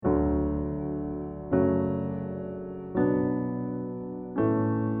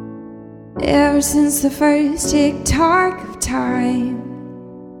Ever since the first tick-tock of time,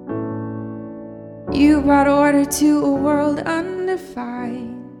 you brought order to a world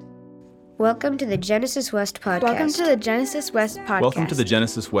undefined. Welcome to the Genesis West Podcast. Welcome to the Genesis West Podcast. Welcome to the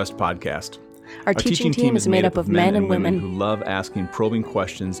Genesis West Podcast. Our teaching team is made up of men and women who love asking probing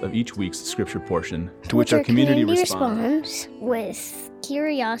questions of each week's scripture portion, to which our community responds with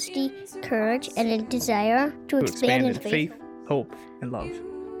curiosity, courage, and a desire to expand in faith, hope, and love.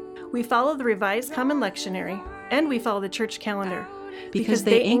 We follow the Revised Common Lectionary, and we follow the church calendar, because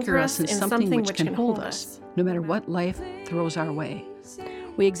they anchor us in something which can hold us, no matter what life throws our way.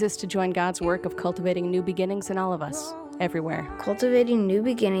 We exist to join God's work of cultivating new beginnings in all of us, everywhere. Cultivating new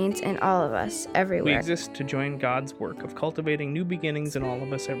beginnings in all of us, everywhere. We exist to join God's work of cultivating new beginnings in all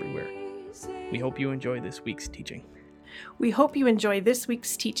of us, everywhere. We hope you enjoy this week's teaching. We hope you enjoy this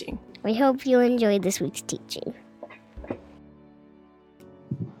week's teaching. We hope you enjoy this week's teaching.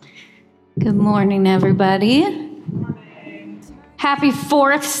 Good morning, everybody. Happy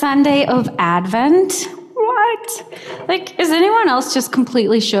fourth Sunday of Advent. What? Is anyone else just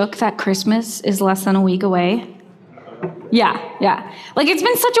completely shook that Christmas is less than a week away? Yeah. It's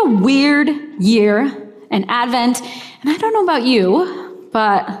been such a weird year and Advent, and I don't know about you,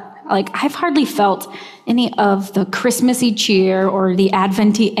 but I've hardly felt any of the Christmassy cheer or the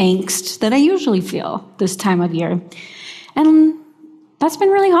Adventy angst that I usually feel this time of year. And that's been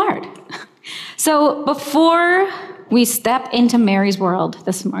really hard. So before we step into Mary's world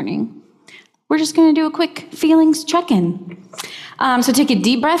this morning, we're just going to do a quick feelings check-in. So take a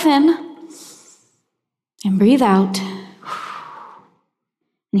deep breath in and breathe out.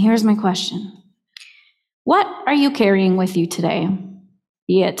 And here's my question. What are you carrying with you today?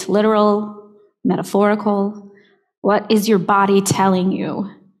 Be it literal, metaphorical. What is your body telling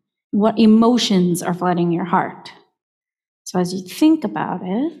you? What emotions are flooding your heart? So as you think about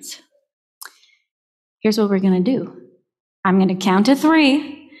it, here's what we're going to do. I'm going to count to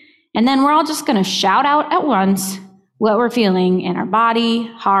 3, and then we're all just going to shout out at once what we're feeling in our body,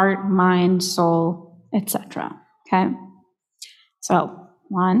 heart, mind, soul, etc. Okay? So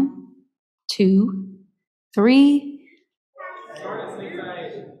 1, 2, 3.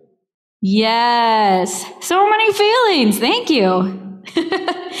 Yes, so many feelings. Thank you.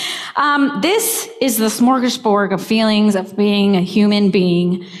 This is the smorgasbord of feelings of being a human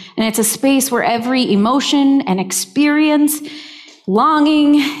being, and it's a space where every emotion and experience,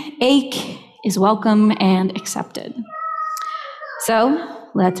 longing, ache is welcome and accepted. So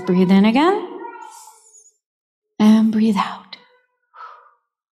let's breathe in again and breathe out.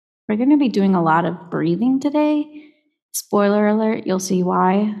 We're going to be doing a lot of breathing today. Spoiler alert, you'll see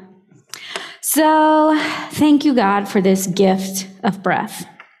why. So thank you, God, for this gift of breath.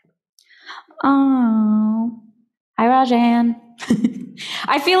 Oh, hi, Rajan.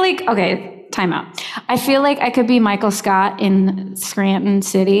 I feel time out. I feel like I could be Michael Scott in Scranton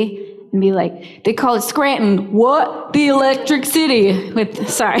City and be like, they call it Scranton, what? The Electric City. With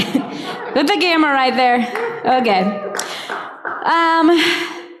the gamma right there.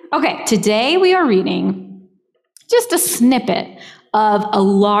 Okay, today we are reading just a snippet of a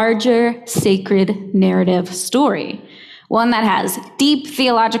larger sacred narrative story, one that has deep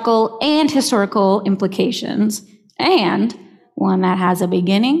theological and historical implications, and one that has a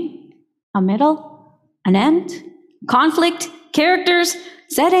beginning, a middle, an end, conflict, characters,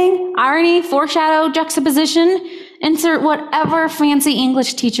 setting, irony, foreshadow, juxtaposition. Insert whatever fancy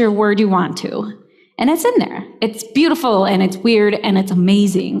English teacher word you want to. And it's in there. It's beautiful and it's weird and it's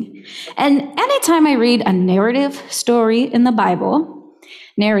amazing. And anytime I read a narrative story in the Bible,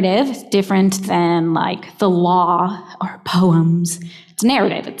 narrative is different than the law or poems. It's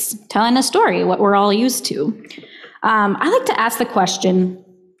narrative. It's telling a story, what we're all used to. I like to ask the question,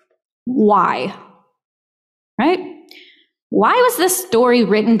 why? Right? Why was this story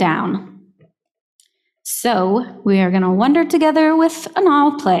written down? So we are going to wander together with an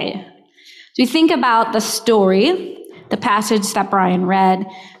all play. So you think about the story, the passage that Brian read.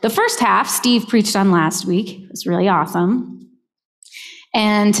 The first half, Steve preached on last week. It was really awesome.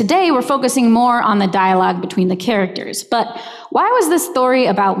 And today we're focusing more on the dialogue between the characters. But why was this story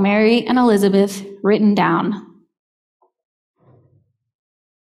about Mary and Elizabeth written down?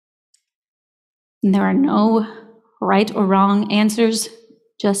 And there are no right or wrong answers,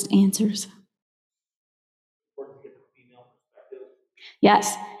 just answers.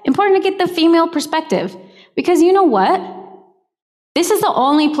 Yes, important to get the female perspective. Because you know what? This is the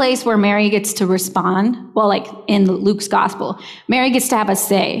only place where Mary gets to respond. Well, in Luke's gospel, Mary gets to have a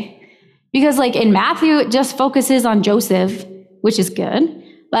say. Because in Matthew, it just focuses on Joseph, which is good.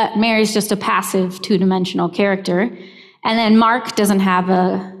 But Mary's just a passive, two-dimensional character. And then Mark doesn't have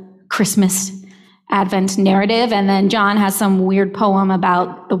a Christmas Advent narrative, and then John has some weird poem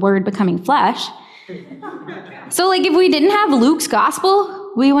about the Word becoming flesh. So, like, if we didn't have Luke's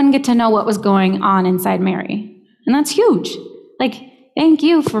gospel, we wouldn't get to know what was going on inside Mary. And that's huge. Like, thank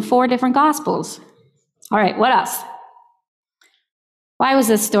you for 4 different gospels. All right, what else? Why was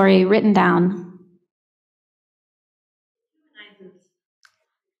this story written down?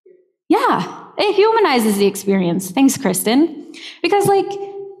 Yeah, it humanizes the experience. Thanks, Kristen. Because, like,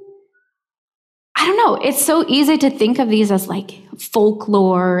 I don't know, it's so easy to think of these as, like,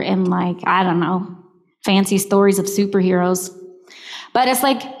 folklore and, like, I don't know, fancy stories of superheroes. But it's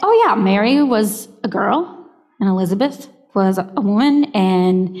like, oh yeah, Mary was a girl, and Elizabeth was a woman,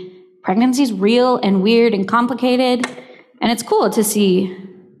 and pregnancy's real and weird and complicated, and it's cool to see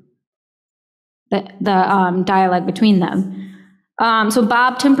the dialogue between them. So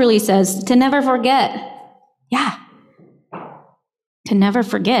Bob Timperley says, to never forget. Yeah, to never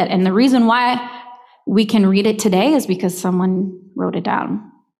forget. And the reason why we can read it today is because someone wrote it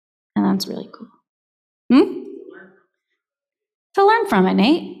down. And that's really cool. To learn from it,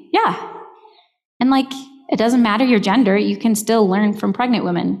 Nate. Yeah. And like, it doesn't matter your gender, you can still learn from pregnant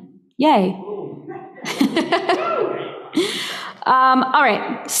women. Yay. All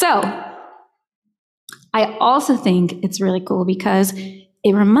right, so I also think it's really cool because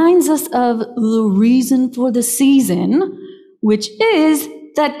it reminds us of the reason for the season, which is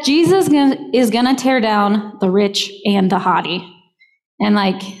that Jesus is gonna tear down the rich and the haughty. And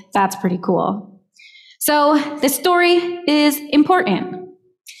like, that's pretty cool. So this story is important.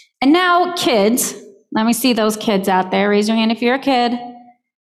 And now kids, let me see those kids out there. Raise your hand if you're a kid.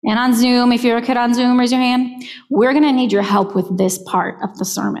 And on Zoom, if you're a kid on Zoom, raise your hand. We're gonna need your help with this part of the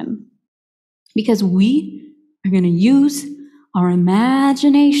sermon because we are gonna use our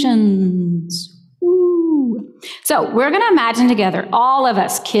imaginations. Woo. So we're gonna imagine together, all of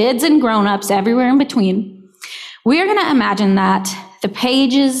us, kids and grown-ups, everywhere in between. We're gonna imagine that the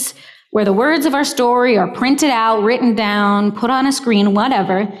pages where the words of our story are printed out, written down, put on a screen,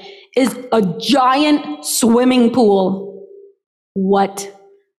 whatever, is a giant swimming pool. What?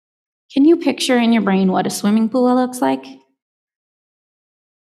 Can you picture in your brain what a swimming pool looks like?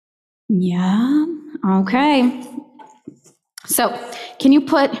 Yeah, okay. So, can you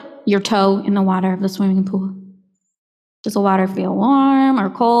put your toe in the water of the swimming pool? Does the water feel warm or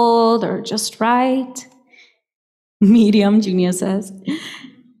cold or just right? Medium, Junia says.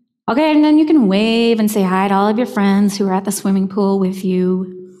 Okay, and then you can wave and say hi to all of your friends who are at the swimming pool with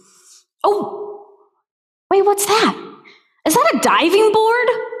you. Oh, wait, what's that? Is that a diving board?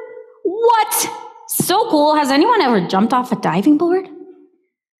 What? So cool. Has anyone ever jumped off a diving board?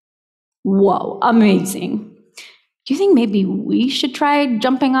 Whoa, amazing. Do you think maybe we should try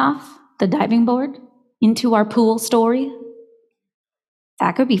jumping off the diving board into our pool story?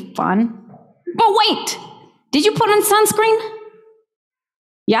 That could be fun. But wait, did you put on sunscreen?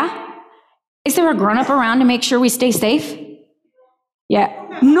 Yeah? Is there a grown-up around to make sure we stay safe?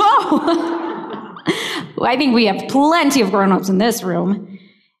 Yeah. No! I think we have plenty of grown-ups in this room.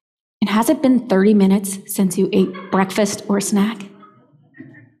 And has it been 30 minutes since you ate breakfast or snack?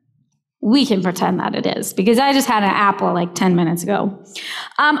 We can pretend that it is, because I just had an apple like 10 minutes ago.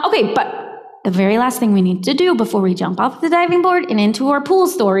 Okay, but the very last thing we need to do before we jump off the diving board and into our pool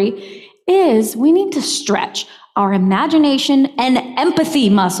story is we need to stretch our imagination and empathy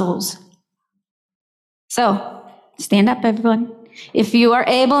muscles. So, stand up, everyone. If you are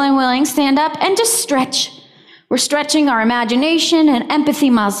able and willing, stand up and just stretch. We're stretching our imagination and empathy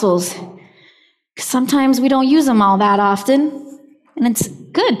muscles. Sometimes we don't use them all that often, and it's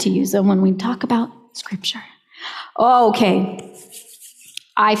good to use them when we talk about Scripture. Okay,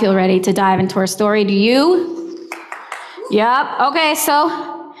 I feel ready to dive into our story. Do you? Yep, okay,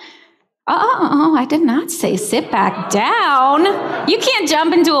 so, I did not say sit back down. You can't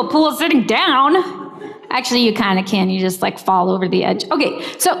jump into a pool sitting down. Actually, you kind of can. You just like fall over the edge. Okay,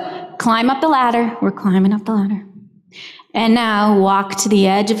 so climb up the ladder. We're climbing up the ladder. And now walk to the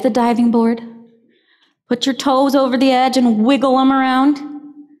edge of the diving board. Put your toes over the edge and wiggle them around.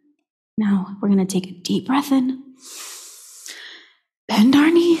 Now we're going to take a deep breath in. Bend our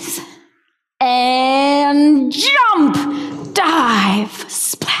knees. And jump. Dive.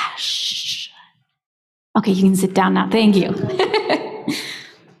 Splash. Okay, you can sit down now. Thank you.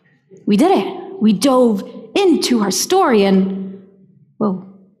 We did it. We dove into our story and, whoa,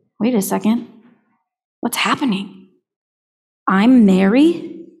 wait a second. What's happening? I'm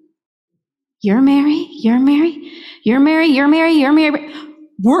Mary. You're Mary. You're Mary. You're Mary. You're Mary. You're Mary.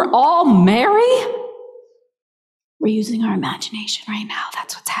 We're all Mary? We're using our imagination right now.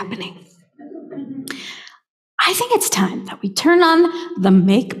 That's what's happening. I I think it's time that we turn on the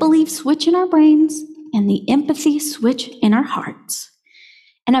make-believe switch in our brains and the empathy switch in our hearts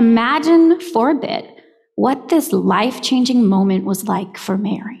and imagine for a bit what this life-changing moment was like for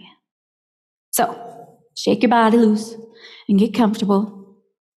Mary. So, shake your body loose and get comfortable.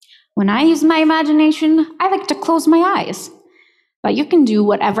 When I use my imagination, I like to close my eyes. But you can do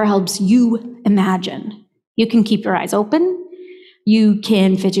whatever helps you imagine. You can keep your eyes open. You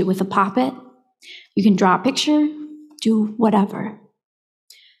can fidget with a poppet. You can draw a picture. Do whatever.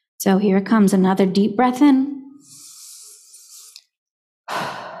 So here comes another deep breath in.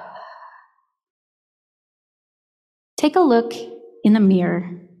 Take a look in the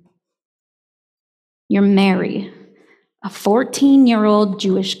mirror. You're Mary, a 14-year-old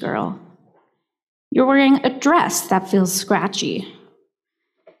Jewish girl. You're wearing a dress that feels scratchy.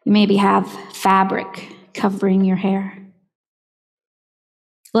 You maybe have fabric covering your hair.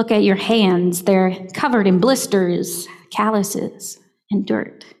 Look at your hands. They're covered in blisters, calluses, and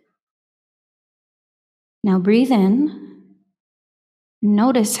dirt. Now breathe in.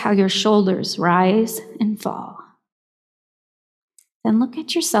 Notice how your shoulders rise and fall. Then look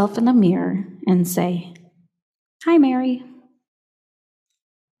at yourself in the mirror and say, "Hi, Mary."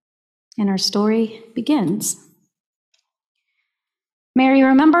 And our story begins. Mary,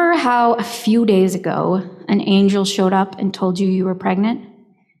 remember how a few days ago an angel showed up and told you were pregnant?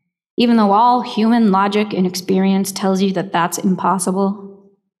 Even though all human logic and experience tells you that that's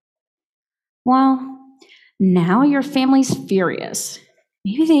impossible? Well, now your family's furious.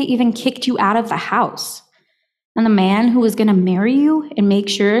 Maybe they even kicked you out of the house. And the man who was going to marry you and make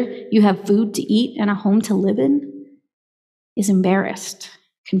sure you have food to eat and a home to live in is embarrassed,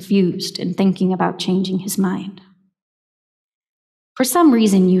 confused, and thinking about changing his mind. For some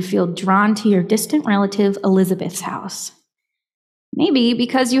reason, you feel drawn to your distant relative Elizabeth's house. Maybe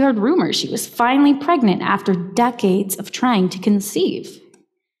because you heard rumors she was finally pregnant after decades of trying to conceive.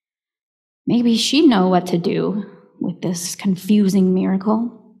 Maybe she'd know what to do with this confusing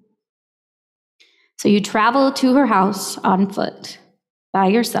miracle. So you travel to her house on foot, by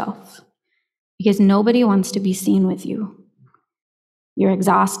yourself, because nobody wants to be seen with you. You're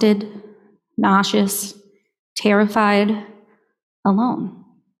exhausted, nauseous, terrified, alone.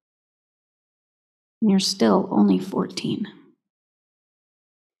 And you're still only 14.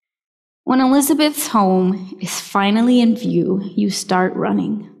 When Elizabeth's home is finally in view, you start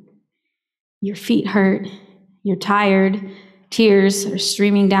running. Your feet hurt, you're tired, tears are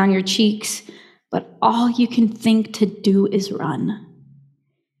streaming down your cheeks, but all you can think to do is run.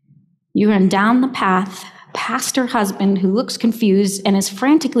 You run down the path, past her husband, who looks confused and is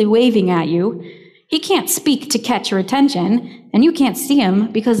frantically waving at you. He can't speak to catch your attention, and you can't see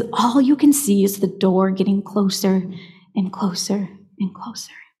him because all you can see is the door getting closer and closer and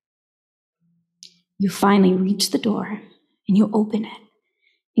closer. You finally reach the door, and you open it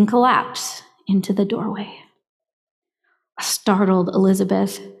and collapse into the doorway. A startled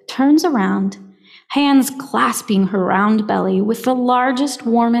Elizabeth turns around, hands clasping her round belly with the largest,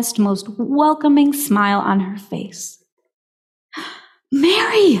 warmest, most welcoming smile on her face.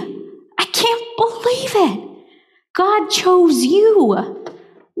 "Mary, I can't believe it! God chose you!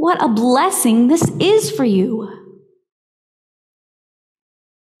 What a blessing this is for you!"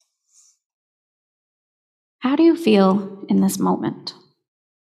 How do you feel in this moment?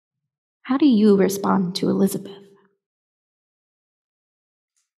 How do you respond to Elizabeth?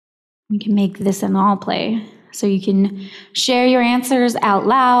 We can make this an all play, so you can share your answers out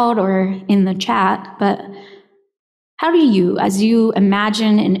loud or in the chat, but how do you, as you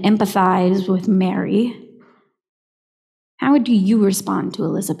imagine and empathize with Mary, how do you respond to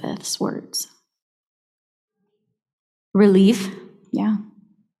Elizabeth's words? Relief, yeah.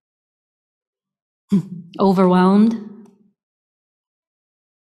 Overwhelmed.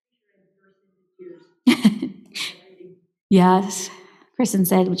 Yes. Kristen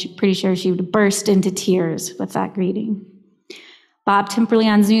said, which I'm pretty sure she would burst into tears with that greeting. Bob Timperley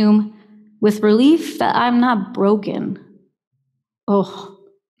on Zoom, with relief that I'm not broken. Oh,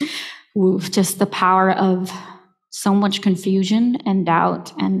 just the power of so much confusion and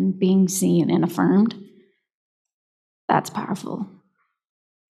doubt and being seen and affirmed. That's powerful.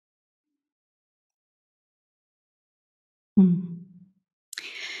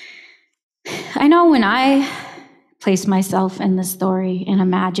 I know when I place myself in this story and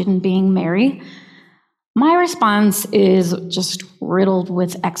imagine being Mary, my response is just riddled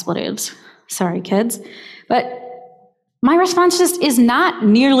with expletives. Sorry, kids. But my response just is not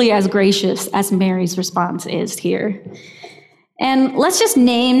nearly as gracious as Mary's response is here. And let's just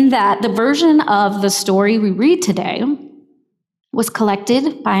name that the version of the story we read today was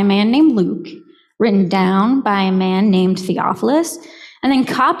collected by a man named Luke, written down by a man named Theophilus, and then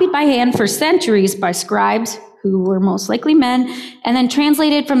copied by hand for centuries by scribes who were most likely men, and then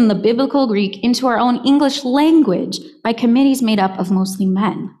translated from the biblical Greek into our own English language by committees made up of mostly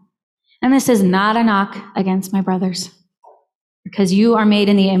men. And this is not a knock against my brothers, because you are made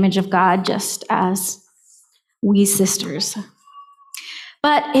in the image of God just as we sisters.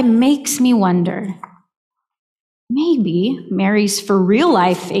 But it makes me wonder, maybe Mary's for real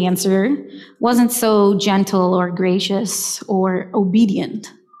life answer wasn't so gentle or gracious or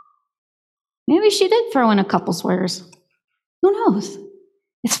obedient. Maybe she did throw in a couple swears. Who knows?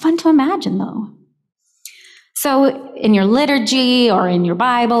 It's fun to imagine, though. So in your liturgy or in your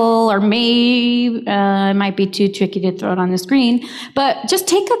Bible, or maybe it might be too tricky to throw it on the screen, but just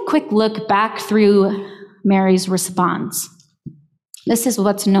take a quick look back through Mary's response. This is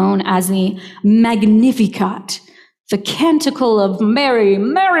what's known as the Magnificat, the canticle of Mary,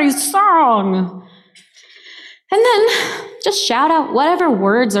 Mary's song. And then just shout out whatever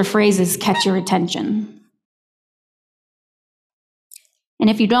words or phrases catch your attention. And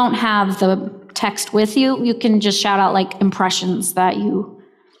if you don't have the text with you, you can just shout out like impressions that you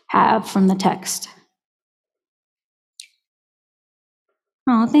have from the text.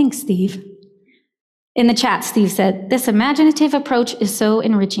 Oh, thanks, Steve. In the chat, Steve said, "This imaginative approach is so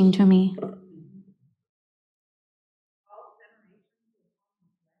enriching to me."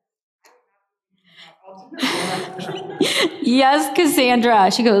 Yes,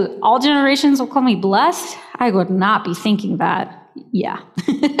 Cassandra. She goes, "All generations will call me blessed." I would not be thinking that. Yeah.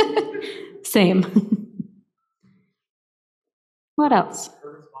 Same. What else?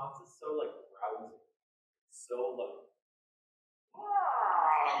 Her response is so rousing. So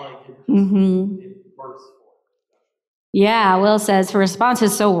it bursts forth. Yeah, Will says her response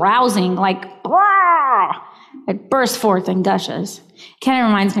is so rousing, it bursts forth and gushes. Kind of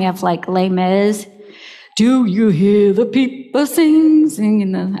reminds me of Les Mis. Do you hear the people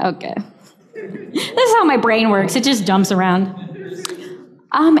singing okay. This is how my brain works. It just jumps around.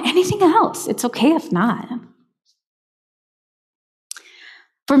 Anything else? It's okay if not.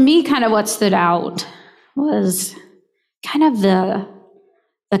 For me, kind of what stood out was kind of the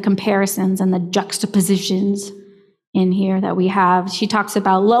comparisons and the juxtapositions in here that we have. She talks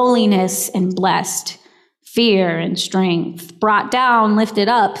about lowliness and blessed, fear and strength, brought down, lifted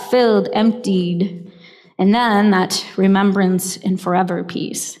up, filled, emptied, and then that remembrance and forever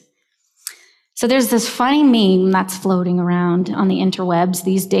peace. So there's this funny meme that's floating around on the interwebs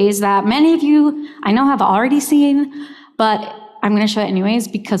these days that many of you I know have already seen, but I'm going to show it anyways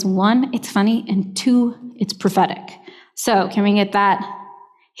because 1, it's funny, and 2, it's prophetic. So can we get that?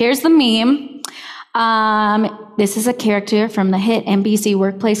 Here's the meme. This is a character from the hit NBC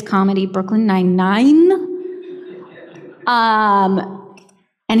workplace comedy Brooklyn Nine-Nine.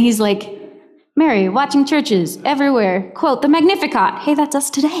 And he's like, "Mary, watching churches everywhere. Quote, the Magnificat." Hey, that's us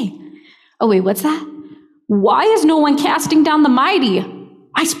today. Oh, wait, what's that? "Why is no one casting down the mighty?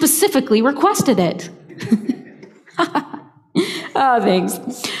 I specifically requested it." Oh, thanks.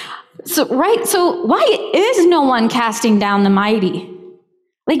 So why is no one casting down the mighty?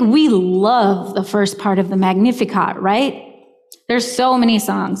 We love the first part of the Magnificat, right? There's so many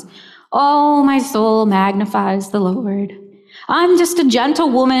songs. "Oh, my soul magnifies the Lord. I'm just a gentle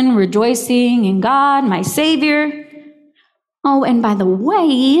woman rejoicing in God, my Savior." Oh, and by the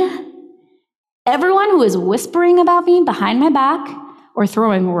way, everyone who is whispering about me behind my back or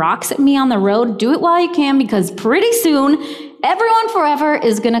throwing rocks at me on the road, do it while you can, because pretty soon, everyone forever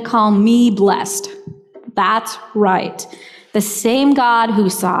is going to call me blessed. That's right. The same God who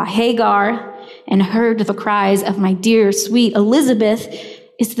saw Hagar and heard the cries of my dear, sweet Elizabeth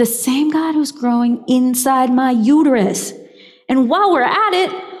is the same God who's growing inside my uterus. And while we're at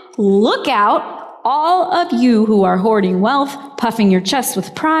it, look out, all of you who are hoarding wealth, puffing your chests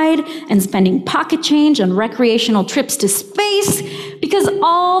with pride, and spending pocket change on recreational trips to space, because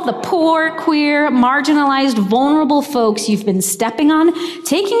all the poor, queer, marginalized, vulnerable folks you've been stepping on,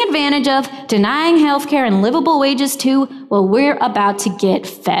 taking advantage of, denying healthcare and livable wages to, well, we're about to get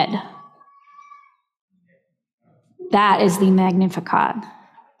fed. That is the Magnificat.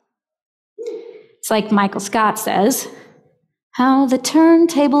 It's like Michael Scott says, how the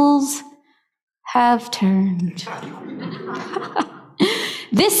turntables have turned.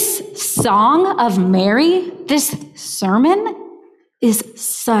 This song of Mary, this sermon, is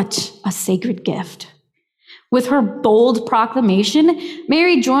such a sacred gift. With her bold proclamation,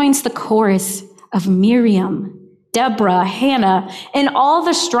 Mary joins the chorus of Miriam, Deborah, Hannah, and all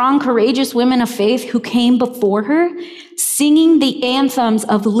the strong, courageous women of faith who came before her, singing the anthems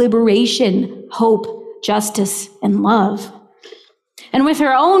of liberation, hope, justice, and love. And with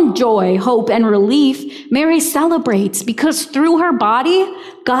her own joy, hope, and relief, Mary celebrates because through her body,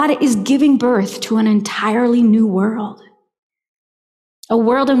 God is giving birth to an entirely new world. A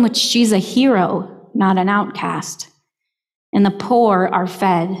world in which she's a hero, not an outcast. And the poor are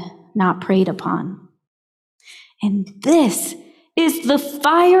fed, not preyed upon. And this is the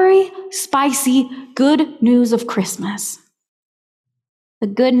fiery, spicy good news of Christmas. The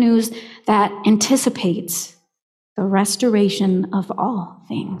good news that anticipates the restoration of all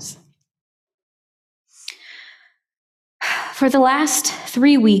things. For the last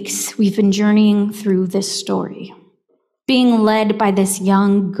 3 weeks, we've been journeying through this story, being led by this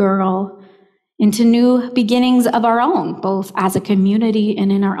young girl into new beginnings of our own, both as a community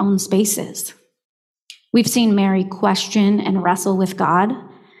and in our own spaces. We've seen Mary question and wrestle with God.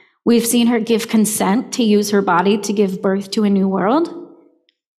 We've seen her give consent to use her body to give birth to a new world.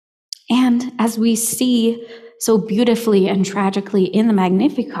 And as we see so beautifully and tragically in the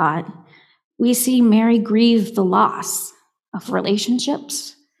Magnificat, we see Mary grieve the loss of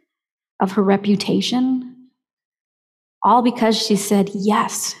relationships, of her reputation, all because she said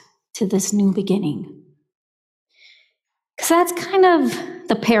yes to this new beginning. Because that's kind of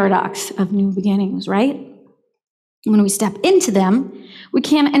the paradox of new beginnings, right? When we step into them, we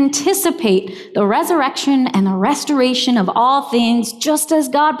can anticipate the resurrection and the restoration of all things just as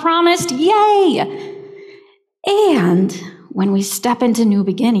God promised. Yay! And when we step into new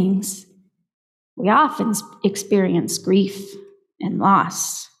beginnings, we often experience grief and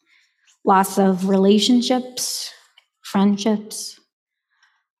loss. Loss of relationships, friendships,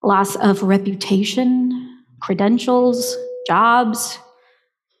 loss of reputation, credentials, jobs,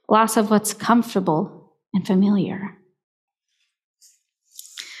 loss of what's comfortable and familiar.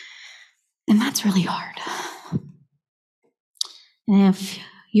 And that's really hard. And if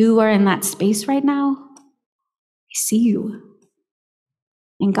you are in that space right now, I see you.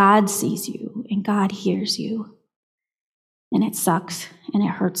 And God sees you, and God hears you. And it sucks, and it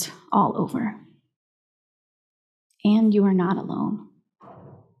hurts all over. And you are not alone.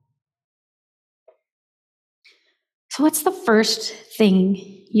 So what's the first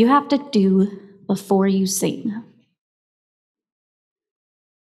thing you have to do before you sing?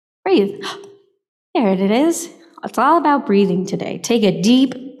 Breathe. There it is. It's all about breathing today. Take a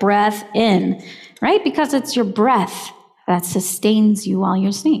deep breath in, right? Because it's your breath that sustains you while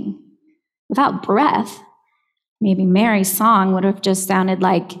you're singing. Without breath, maybe Mary's song would have just sounded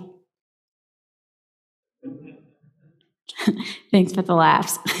like, thanks for the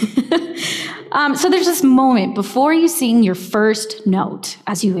laughs. So there's this moment before you sing your first note,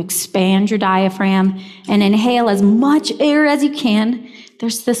 as you expand your diaphragm and inhale as much air as you can,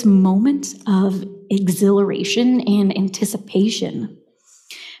 there's this moment of exhilaration and anticipation.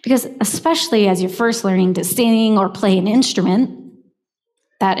 Because especially as you're first learning to sing or play an instrument,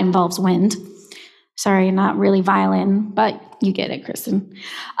 that involves wind. Sorry, not really violin, but you get it, Kristen.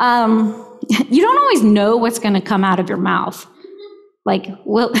 You don't always know what's going to come out of your mouth. Like,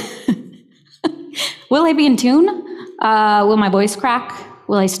 will I be in tune? Will my voice crack?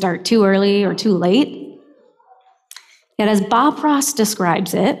 Will I start too early or too late? Yet as Bob Ross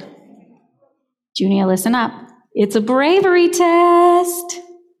describes it, Junia, listen up. It's a bravery test.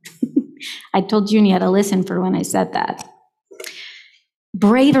 I told Junia to listen for when I said that.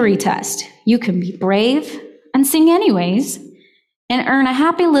 Bravery test. You can be brave and sing anyways and earn a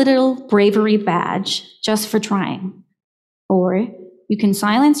happy little bravery badge just for trying. Or you can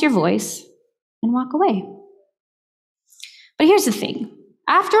silence your voice and walk away. But here's the thing.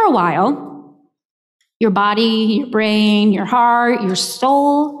 After a while, your body, your brain, your heart, your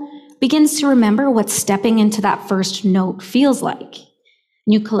soul begins to remember what stepping into that first note feels like.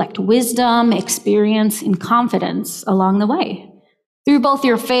 And you collect wisdom, experience, and confidence along the way, through both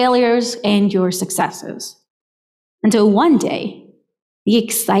your failures and your successes. Until one day, the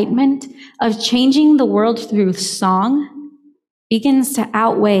excitement of changing the world through song begins to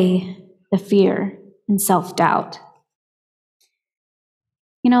outweigh the fear and self-doubt.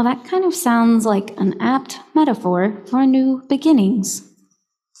 You know, that kind of sounds like an apt metaphor for new beginnings.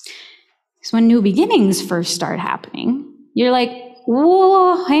 Because when new beginnings first start happening, you're like,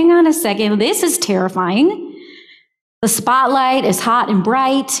 whoa, hang on a second, this is terrifying. The spotlight is hot and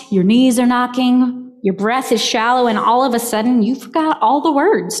bright, your knees are knocking, your breath is shallow, and all of a sudden you forgot all the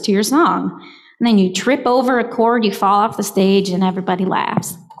words to your song. And then you trip over a chord, you fall off the stage, and everybody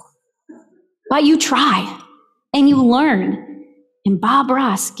laughs. But you try, and you learn. And Bob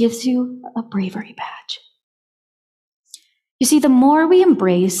Ross gives you a bravery badge. You see, the more we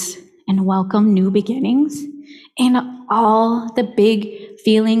embrace and welcome new beginnings and all the big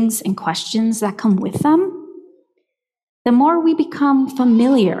feelings and questions that come with them, the more we become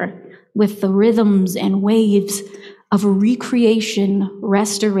familiar with the rhythms and waves of recreation,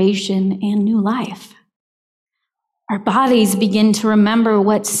 restoration, and new life. Our bodies begin to remember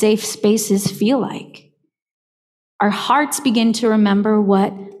what safe spaces feel like. Our hearts begin to remember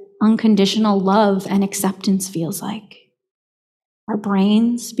what unconditional love and acceptance feels like. Our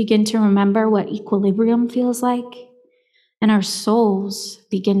brains begin to remember what equilibrium feels like. And our souls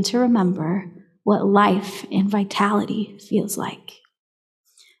begin to remember what life and vitality feels like.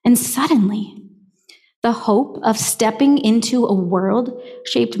 And suddenly, the hope of stepping into a world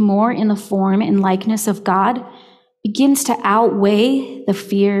shaped more in the form and likeness of God begins to outweigh the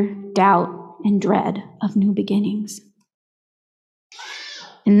fear, doubt, and dread of new beginnings.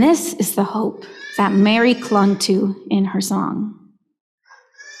 And this is the hope that Mary clung to in her song.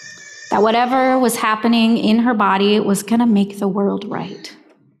 That whatever was happening in her body was going to make the world right.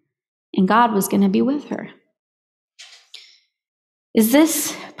 And God was going to be with her. Is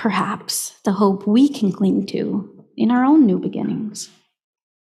this perhaps the hope we can cling to in our own new beginnings?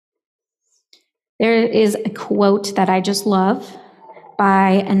 There is a quote that I just love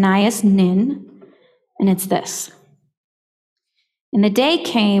by Anais Nin, and it's this. And the day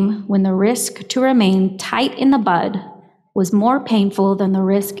came when the risk to remain tight in the bud was more painful than the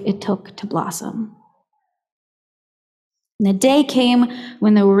risk it took to blossom. And the day came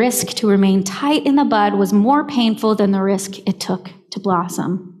when the risk to remain tight in the bud was more painful than the risk it took to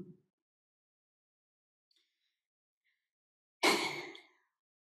blossom.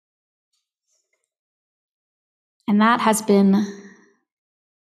 And that has been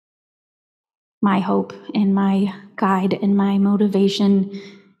my hope and my guide and my motivation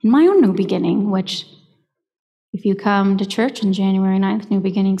in my own new beginning, which if you come to church on January 9th, New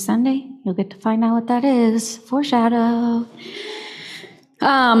Beginning Sunday, you'll get to find out what that is. Foreshadow.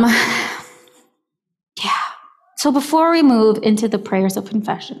 So before we move into the prayers of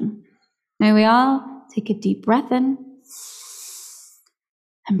confession, may we all take a deep breath in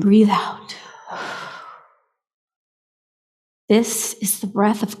and breathe out. This is the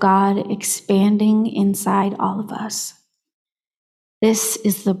breath of God expanding inside all of us. This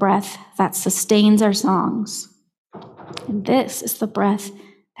is the breath that sustains our songs. And this is the breath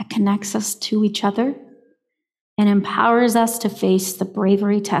that connects us to each other and empowers us to face the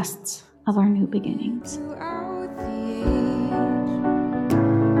bravery tests of our new beginnings. Throughout the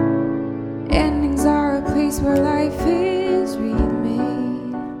age, endings are a place where life is remade.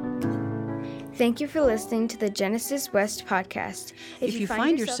 Thank you for listening to the Genesis West podcast. If you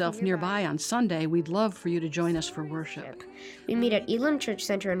find yourself nearby on Sunday, we'd love for you to join us for worship. We meet at Elam Church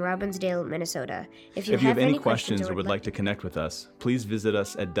Center in Robbinsdale, Minnesota. If you have any questions or would like to connect with us, please visit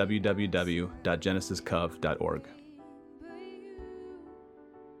us at www.genesiscov.org.